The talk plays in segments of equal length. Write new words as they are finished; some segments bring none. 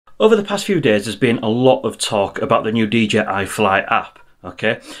Over the past few days, there's been a lot of talk about the new DJI FLY app.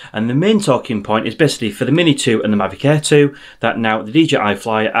 Okay, and the main talking point is basically for the Mini 2 and the Mavic Air 2 that now the DJI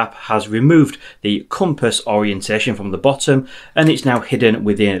FLY app has removed the compass orientation from the bottom and it's now hidden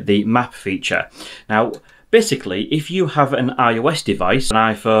within the map feature. Now, basically, if you have an iOS device, an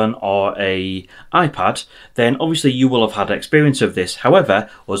iPhone or an iPad, then obviously you will have had experience of this. However,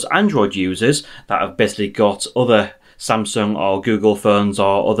 us Android users that have basically got other Samsung or Google phones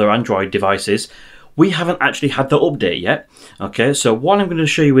or other Android devices, we haven't actually had the update yet. Okay, so what I'm going to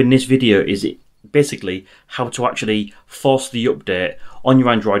show you in this video is basically how to actually force the update on your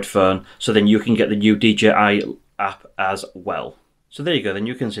Android phone so then you can get the new DJI app as well. So there you go, then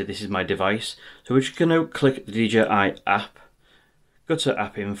you can see this is my device. So we're just going to click the DJI app, go to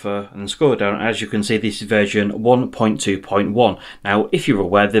app info and scroll down. As you can see, this is version 1.2.1. Now, if you're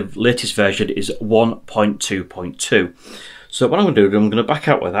aware, the latest version is 1.2.2. So what I'm going to do, I'm going to back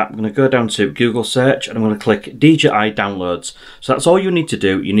out with that. I'm going to go down to Google search and I'm going to click DJI downloads. So that's all you need to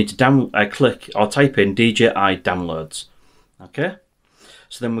do. You need to click or type in DJI downloads. Okay.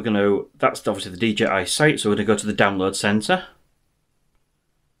 So then we're going to, that's obviously the DJI site. So we're going to go to the download center.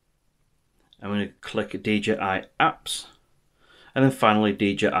 I'm going to click DJI apps. And then finally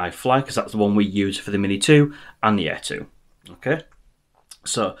DJI FLY, because that's the one we use for the Mini 2 and the Air 2. Okay.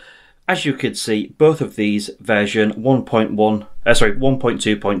 So as you can see, both of these version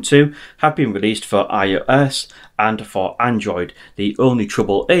 1.2.2 have been released for iOS and for Android. The only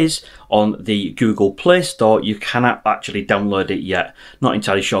trouble is on the Google Play Store, you cannot actually download it yet. Not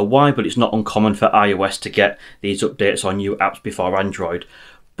entirely sure why, but it's not uncommon for iOS to get these updates on new apps before Android.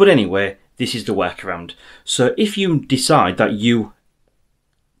 But anyway, this is the workaround. So if you decide that you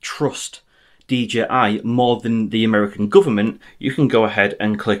trust DJI more than the American government, you can go ahead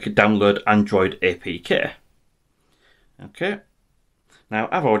and click download Android APK. Okay. Now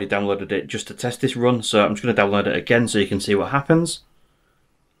I've already downloaded it just to test this run, so I'm just going to download it again so you can see what happens.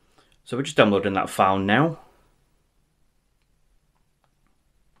 So we're just downloading that file now.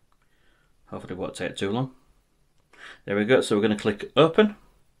 Hopefully it won't take too long. There we go. So we're going to click open.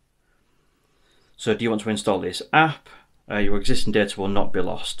 So do you want to install this app? Your existing data will not be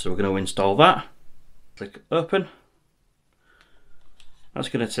lost. So we're going to install that. Click open. That's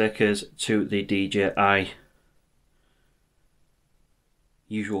going to take us to the DJI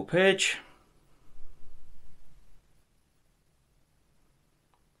usual page.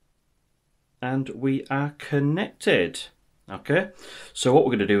 And we are connected. Okay, so what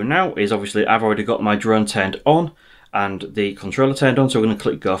we're going to do now is, obviously I've already got my drone turned on and the controller turned on, so we're going to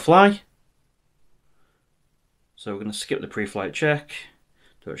click go fly. So we're going to skip the pre-flight check,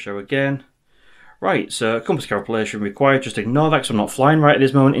 don't show again. Right, so compass calculation required, just ignore that because I'm not flying right at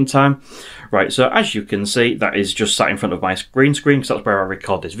this moment in time. Right, so as you can see, that is just sat in front of my green screen because that's where I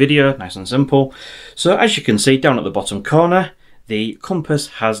record this video, nice and simple. So as you can see down at the bottom corner, the compass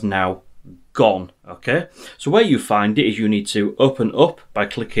has now gone. Okay, so where you find it is you need to open up by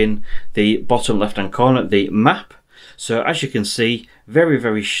clicking the bottom left hand corner, the map. So as you can see,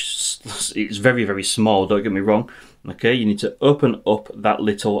 it's very small, don't get me wrong. Okay, you need to open up that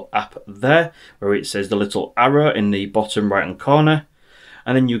little app there where it says the little arrow in the bottom right hand corner,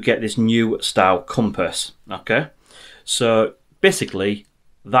 and then you get this new style compass. Okay, so basically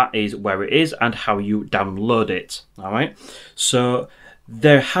that is where it is and how you download it. All right, so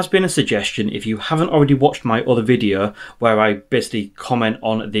there has been a suggestion, if you haven't already watched my other video where I basically comment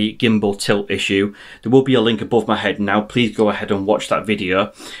on the gimbal tilt issue, there will be a link above my head now. Please go ahead and watch that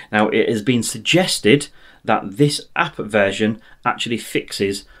video. Now, it has been suggested that this app version actually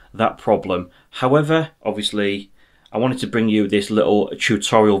fixes that problem. However, obviously, I wanted to bring you this little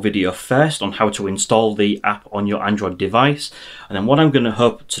tutorial video first on how to install the app on your Android device. And then what I'm going to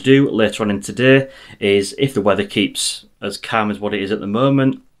hope to do later on in today is, if the weather keeps as calm as what it is at the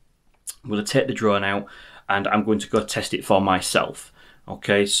moment, I'm going to take the drone out and I'm going to go test it for myself.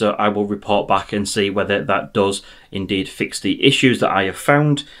 Okay, so I will report back and see whether that does indeed fix the issues that I have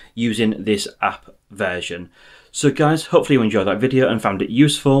found using this app version. So guys, hopefully you enjoyed that video and found it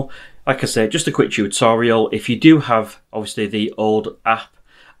useful. Like I said, just a quick tutorial. If you do have obviously the old app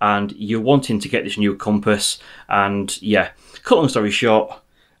and you're wanting to get this new compass, and yeah, cut long story short,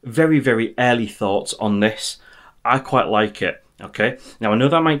 very early thoughts on this. I quite like it. Okay, now I know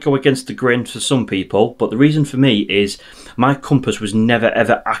that might go against the grain for some people, but the reason for me is my compass was never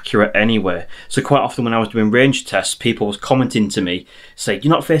ever accurate anyway. So quite often when I was doing range tests, people was commenting to me, saying, "You're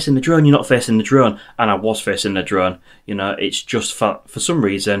not facing the drone, you're not facing the drone," and I was facing the drone. You know, it's just for some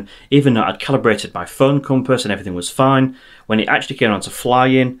reason, even though I'd calibrated my phone compass and everything was fine, when it actually came on to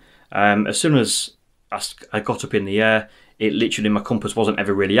flying, as soon as I got up in the air, it literally, my compass wasn't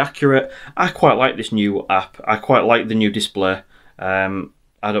ever really accurate. I quite like this new app. I quite like the new display.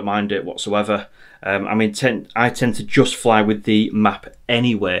 I don't mind it whatsoever. I mean, I tend to just fly with the map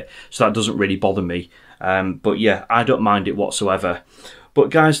anyway, so that doesn't really bother me. But yeah, I don't mind it whatsoever. But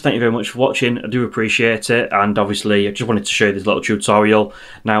guys, thank you very much for watching. I do appreciate it, and obviously I just wanted to show you this little tutorial.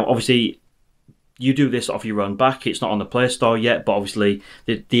 Now obviously you do this off your own back. It's not on the Play Store yet, but obviously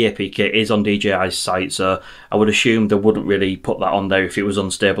the APK is on DJI's site, so I would assume they wouldn't really put that on there if it was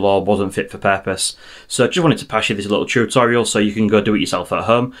unstable or wasn't fit for purpose. So I just wanted to pass you this little tutorial so you can go do it yourself at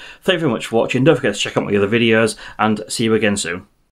home. Thank you very much for watching. Don't forget to check out my other videos, and see you again soon.